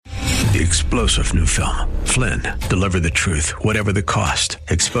The explosive new film, Flynn, deliver the truth, whatever the cost,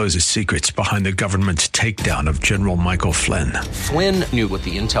 exposes secrets behind the government's takedown of General Michael Flynn. Flynn knew what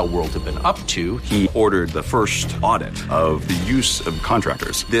the intel world had been up to. He ordered the first audit of the use of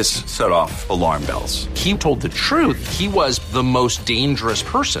contractors. This set off alarm bells. He told the truth. He was the most dangerous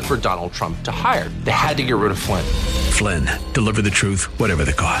person for Donald Trump to hire. They had to get rid of Flynn. Flynn, deliver the truth, whatever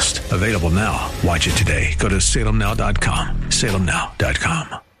the cost. Available now. Watch it today. Go to salemnow.com.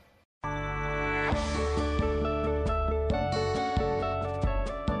 salemnow.com.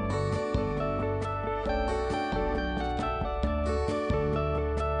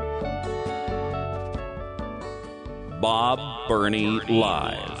 Bob Burney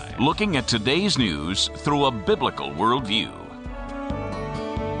Live. Looking at today's news through a biblical worldview.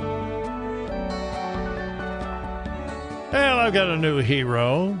 Well, I've got a new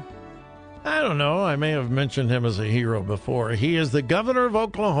hero. I don't know. I may have mentioned him as a hero before. He is the governor of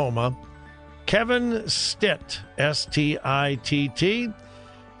Oklahoma, Kevin Stitt, S-T-I-T-T,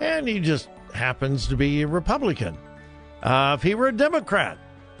 and he just happens to be a Republican. If he were a Democrat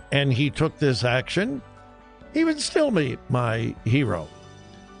and he took this action, he would still be my hero.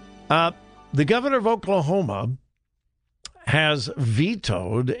 The governor of Oklahoma has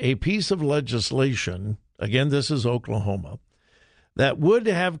vetoed a piece of legislation, again, this is Oklahoma, that would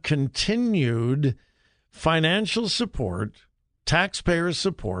have continued financial support, taxpayer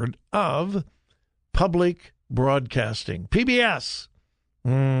support of public broadcasting, PBS,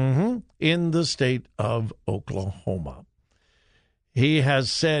 in the state of Oklahoma. He has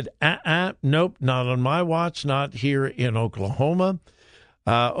said, nope, not on my watch, not here in Oklahoma.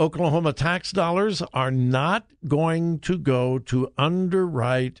 Oklahoma tax dollars are not going to go to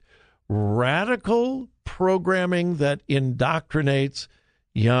underwrite radical programming that indoctrinates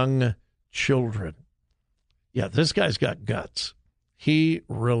young children. Yeah, this guy's got guts. He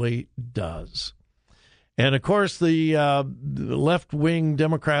really does. And, of course, the left-wing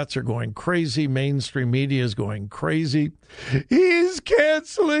Democrats are going crazy. Mainstream media is going crazy. He's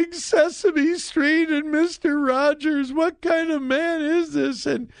canceling Sesame Street and Mr. Rogers. What kind of man is this?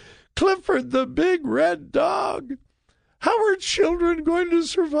 And Clifford the Big Red Dog. How are children going to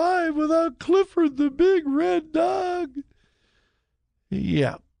survive without Clifford the Big Red Dog?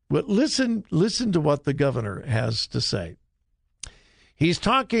 Yeah, but listen to what the governor has to say. He's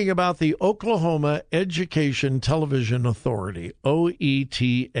talking about the Oklahoma Education Television Authority,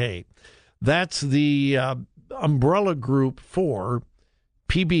 OETA. That's the umbrella group for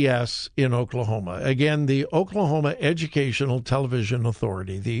PBS in Oklahoma. Again, the Oklahoma Educational Television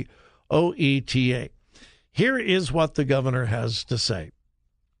Authority, the OETA. Here is what the governor has to say.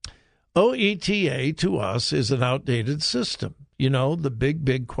 OETA to us is an outdated system. You know, the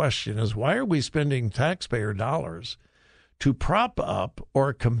big question is, why are we spending taxpayer dollars to prop up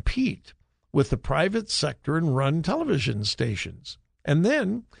or compete with the private sector and run television stations? And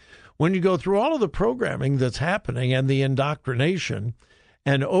then when you go through all of the programming that's happening and the indoctrination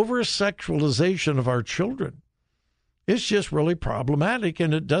and over-sexualization of our children, it's just really problematic,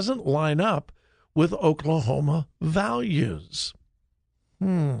 and it doesn't line up with Oklahoma values.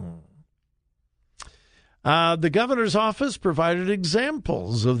 The governor's office provided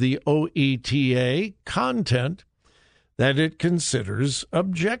examples of the OETA content that it considers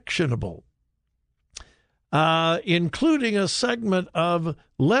objectionable, including a segment of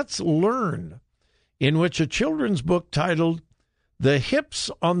Let's Learn, in which a children's book titled The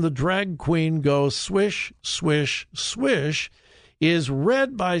Hips on the Drag Queen Go Swish, Swish, Swish is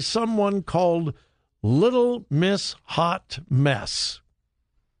read by someone called Little Miss Hot Mess.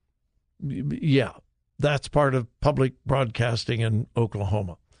 Yeah, that's part of public broadcasting in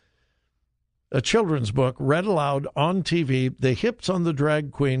Oklahoma. A children's book read aloud on TV, The Hips on the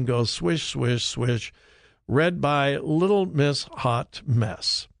Drag Queen Go Swish, Swish, Swish, read by Little Miss Hot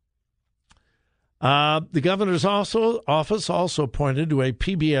Mess. The governor's office also pointed to a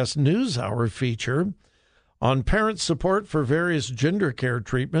PBS NewsHour feature on parent support for various gender care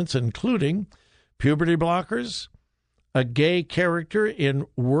treatments, including puberty blockers, a gay character in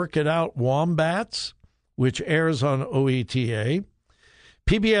Work It Out Wombats, which airs on OETA,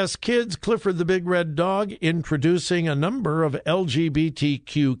 PBS Kids Clifford the Big Red Dog introducing a number of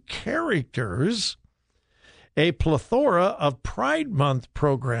LGBTQ characters, a plethora of Pride Month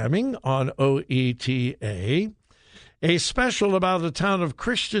programming on OETA, a special about a town of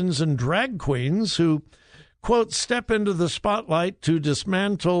Christians and drag queens who, quote, step into the spotlight to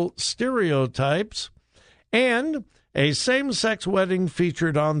dismantle stereotypes, and a same-sex wedding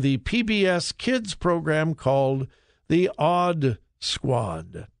featured on the PBS Kids program called The Odd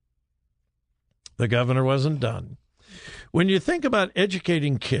Squad. The governor wasn't done. When you think about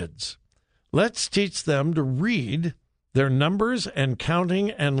educating kids Let's teach them to read their numbers and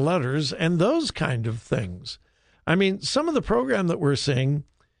counting and letters and those kind of things. I mean, some of the program that we're seeing,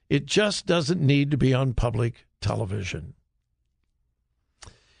 it just doesn't need to be on public television.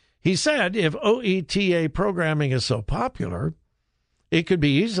 He said if OETA programming is so popular, it could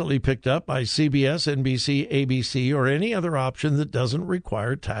be easily picked up by CBS, NBC, ABC, or any other option that doesn't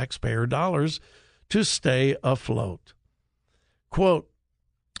require taxpayer dollars to stay afloat. Quote,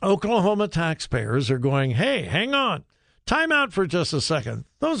 Oklahoma taxpayers are going, hey, hang on, time out for just a second.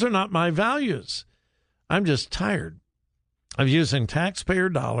 Those are not my values. I'm just tired of using taxpayer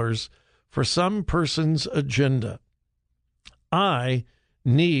dollars for some person's agenda. I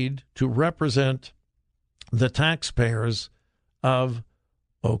need to represent the taxpayers of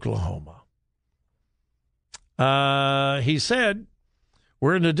Oklahoma. He said,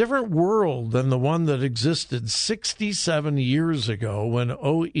 we're in a different world than the one that existed 67 years ago when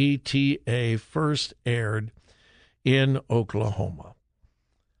OETA first aired in Oklahoma.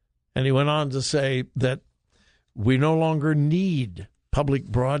 And he went on to say that we no longer need public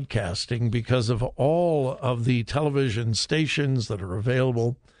broadcasting because of all of the television stations that are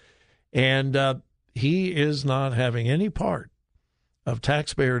available. And he is not having any part of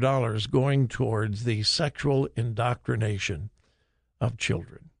taxpayer dollars going towards the sexual indoctrination of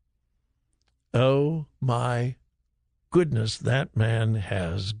children. Oh, my goodness, that man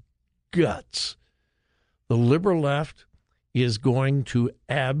has guts. The liberal left is going to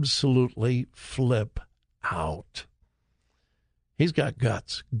absolutely flip out. He's got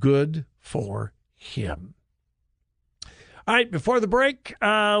guts. Good for him. All right, before the break,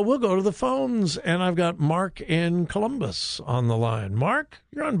 we'll go to the phones, and I've got Mark in Columbus on the line. Mark,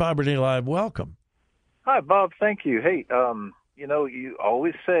 you're on Bob Burney Live. Welcome. Hi, Bob. Thank you. Hey, you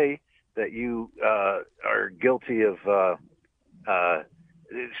always say that you are guilty of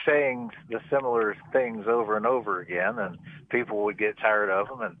saying the similar things over and over again, and people would get tired of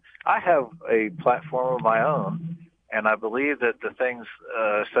them. And I have a platform of my own, and I believe that the things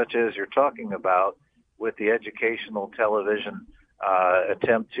such as you're talking about with the educational television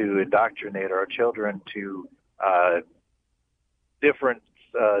attempt to indoctrinate our children to different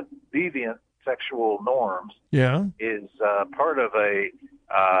deviant sexual norms is part of a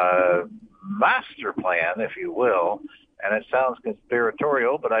master plan, if you will. And it sounds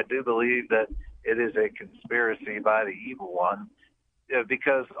conspiratorial, but I do believe that it is a conspiracy by the evil one,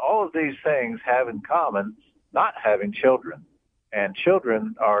 because all of these things have in common not having children. And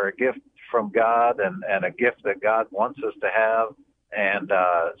children are a gift from God and a gift that God wants us to have, and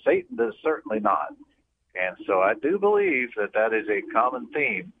Satan does certainly not. And so I do believe that that is a common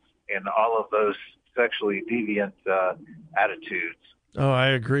theme in all of those sexually deviant attitudes. Oh, I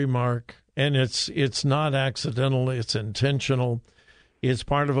agree, Mark. And it's not accidental. It's intentional. It's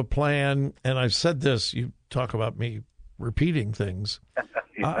part of a plan. And I've said this. You talk about me repeating things.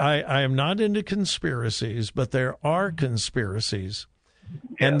 Yeah. I am not into conspiracies, but there are conspiracies.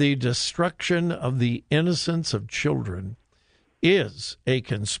 Yeah. And the destruction of the innocence of children is a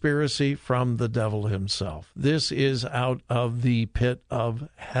conspiracy from the devil himself. This is out of the pit of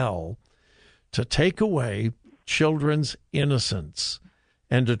hell to take away children's innocence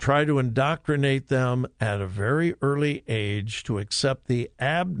and to try to indoctrinate them at a very early age to accept the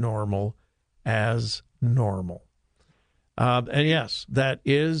abnormal as normal. And yes, that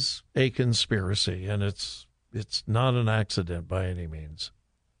is a conspiracy, and it's not an accident by any means.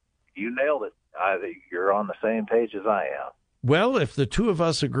 You nailed it. You're on the same page as I am. Well, if the two of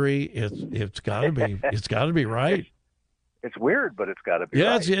us agree, it's got to be right. It's weird, but it's got to be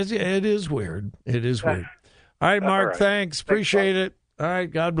right. Yeah, it is weird. It is weird. All right, Mark, all right. Thanks. Appreciate it. All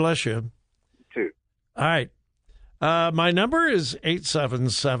right, God bless you. You too. All right. My number is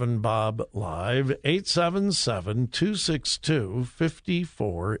 877-BOB-LIVE,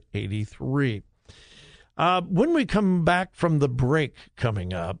 877-262-5483. When we come back from the break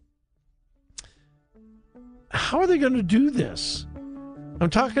coming up, how are they going to do this?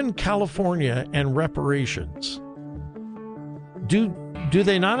 I'm talking California and reparations. Do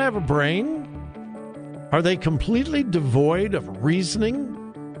they not have a brain? Are they completely devoid of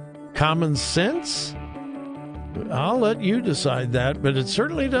reasoning, common sense? I'll let you decide that, but it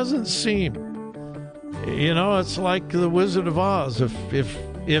certainly doesn't seem. You know, it's like the Wizard of Oz. If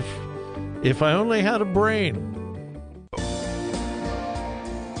I only had a brain.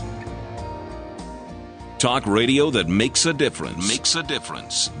 Talk radio that makes a difference.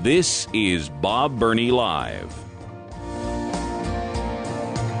 This is Bob Burney Live.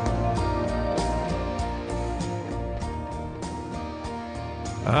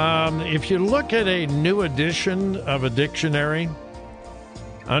 If you look at a new edition of a dictionary,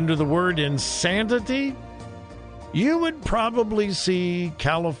 under the word insanity, you would probably see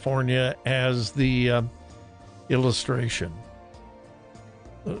California as the illustration.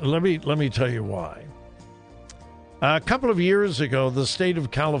 Let me tell you why. A couple of years ago, the state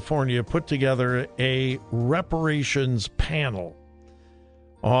of California put together a reparations panel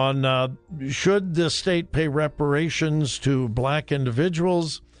on should the state pay reparations to black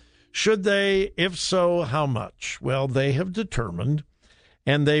individuals? Should they? If so, how much? Well, they have determined,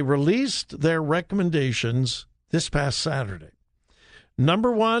 and they released their recommendations this past Saturday.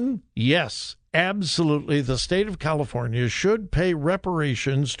 Number one, yes, absolutely, the state of California should pay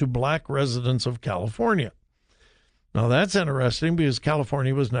reparations to black residents of California. Now, that's interesting because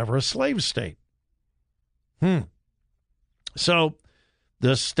California was never a slave state. So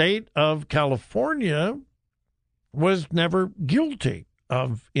the state of California was never guilty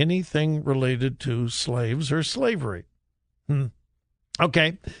of anything related to slaves or slavery.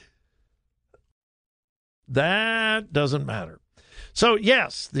 Okay. That doesn't matter. So,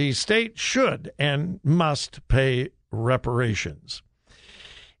 yes, the state should and must pay reparations.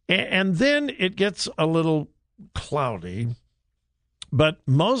 And then it gets a little cloudy, but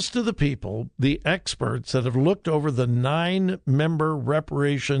most of the people, the experts that have looked over the 9-member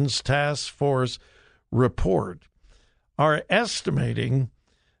reparations task force report, are estimating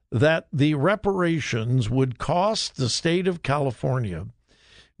that the reparations would cost the state of California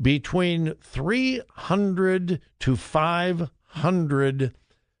between $300 to $500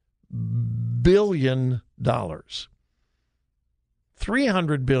 billion.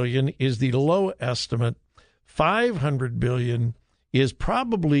 $300 billion is the low estimate. $500 billion is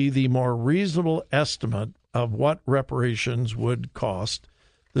probably the more reasonable estimate of what reparations would cost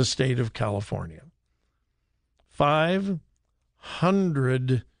the state of California.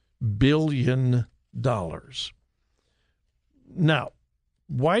 $500 billion. Now,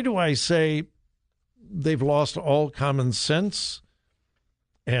 why do I say they've lost all common sense?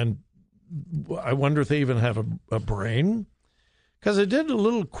 And I wonder if they even have a brain. Because I did a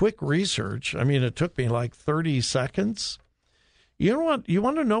little quick research. I mean, it took me like 30 seconds. You know what? You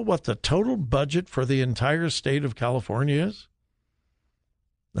want to know what the total budget for the entire state of California is?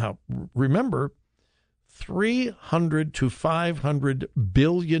 Now, remember, $300 to $500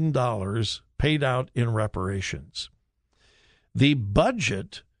 billion paid out in reparations. The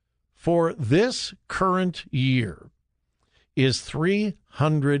budget for this current year is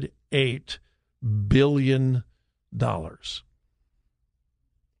 $308 billion.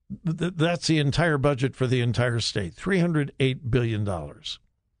 That's the entire budget for the entire state, $308 billion.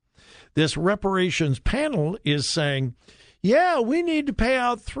 This reparations panel is saying, yeah, we need to pay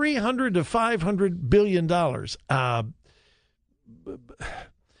out $300 to $500 billion.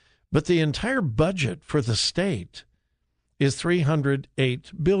 But the entire budget for the state is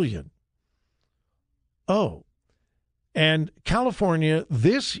 $308 billion. Oh, and California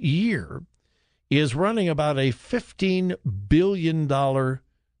this year is running about a $15 billion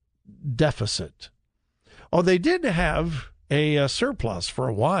deficit. Oh, they did have a surplus for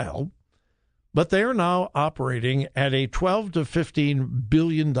a while, but they are now operating at a $12 to $15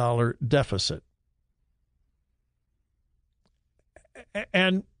 billion deficit.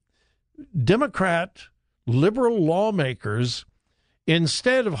 And Democrat liberal lawmakers,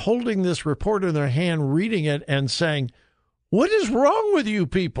 instead of holding this report in their hand, reading it and saying, what is wrong with you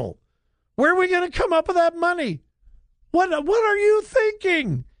people? Where are we going to come up with that money? What are you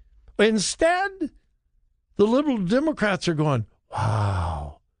thinking? Instead, the liberal Democrats are going,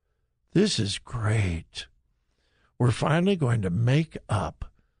 wow, this is great. We're finally going to make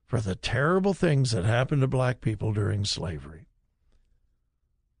up for the terrible things that happened to black people during slavery.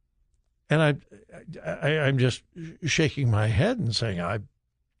 And I'm just shaking my head and saying,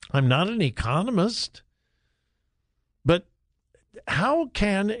 I'm not an economist, but how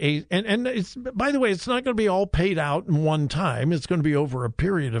can and it's, by the way, it's not going to be all paid out in one time. It's going to be over a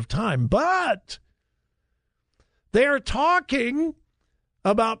period of time. But they are talking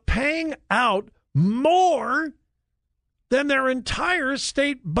about paying out more than their entire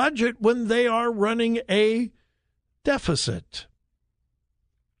state budget when they are running a deficit.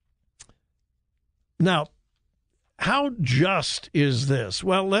 Now, how just is this?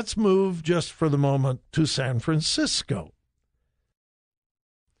 Well, let's move just for the moment to San Francisco.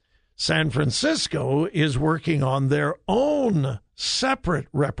 San Francisco is working on their own separate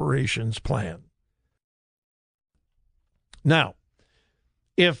reparations plan. Now,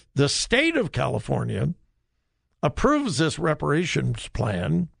 if the state of California approves this reparations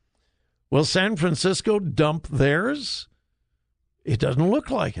plan, will San Francisco dump theirs? It doesn't look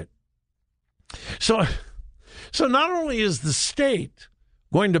like it. So not only is the state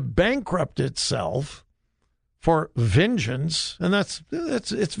going to bankrupt itself for vengeance, and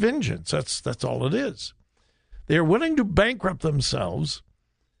it's vengeance. That's all it is. They're willing to bankrupt themselves.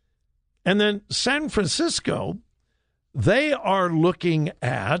 And then San Francisco, they are looking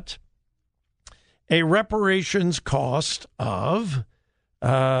at a reparations cost of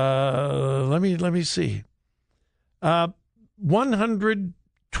let me see,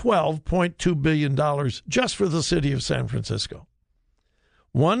 $112.2 billion just for the city of San Francisco.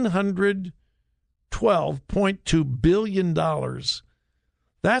 $112.2 billion.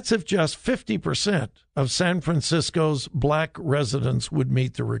 That's if just 50% of San Francisco's black residents would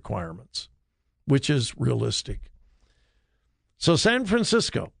meet the requirements, which is realistic. So San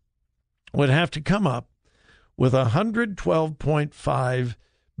Francisco would have to come up with $112.5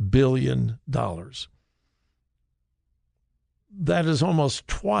 billion. That is almost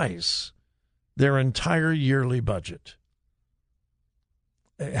twice their entire yearly budget.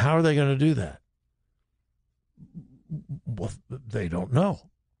 How are they going to do that? Well, they don't know.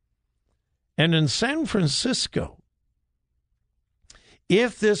 And in San Francisco,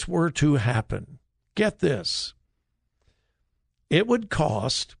 if this were to happen, get this, it would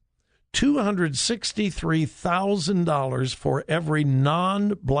cost $263,000 for every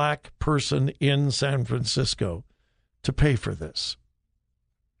non-black person in San Francisco to pay for this.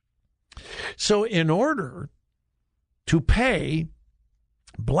 So in order to pay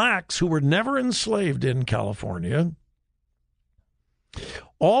blacks who were never enslaved in California,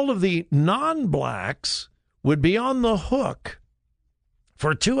 all of the non-blacks would be on the hook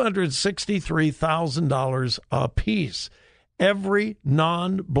for $263,000 apiece. Every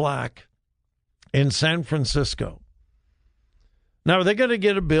non-black in San Francisco. Now, are they going to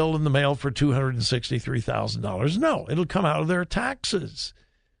get a bill in the mail for $263,000? No, it'll come out of their taxes.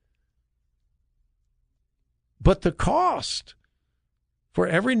 But the cost for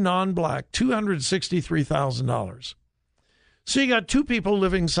every non-black, $263,000. So you got two people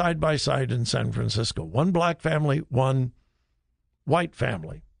living side by side in San Francisco, one black family, one white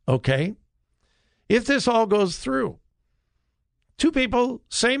family, okay? If this all goes through, two people,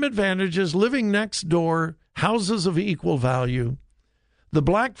 same advantages, living next door, houses of equal value. The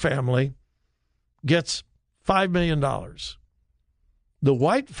black family gets $5 million. The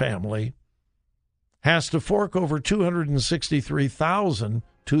white family has to fork over $263,000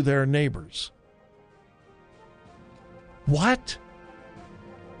 to their neighbors. What?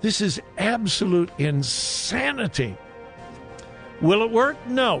 This is absolute insanity. Will it work?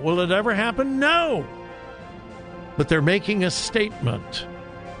 No. Will it ever happen? No. But they're making a statement.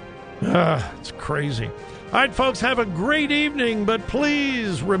 It's crazy. All right, folks, have a great evening, but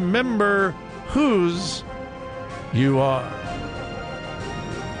please remember whose you are.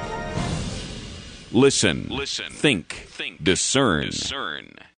 Listen. Think. Discern.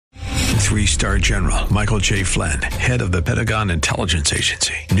 3-star General Michael J. Flynn, head of the Pentagon Intelligence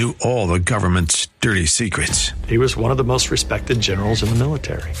Agency, knew all the government's dirty secrets. He was one of the most respected generals in the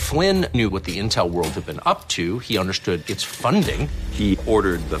military. Flynn knew what the intel world had been up to. He understood its funding. He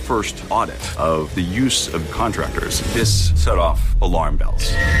ordered the first audit of the use of contractors. This set off alarm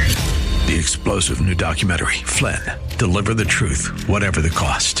bells. The explosive new documentary, Flynn, Deliver the Truth, Whatever the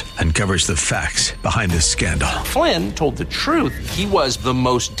Cost, uncovers the facts behind this scandal. Flynn told the truth. He was the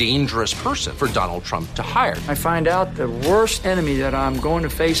most dangerous person for Donald Trump to hire. I find out the worst enemy that I'm going to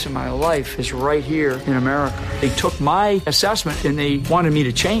face in my life is right here in America. They took my assessment and they wanted me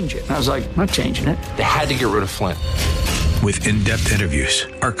to change it. And I was like, I'm not changing it. They had to get rid of Flynn. With in-depth interviews,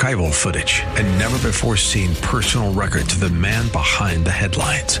 archival footage, and never-before-seen personal records of the man behind the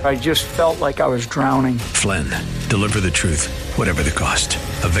headlines. I just felt like I was drowning. Flynn, Deliver the Truth, Whatever the Cost.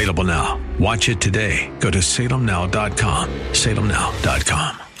 Available now. Watch it today. Go to salemnow.com.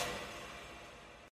 salemnow.com.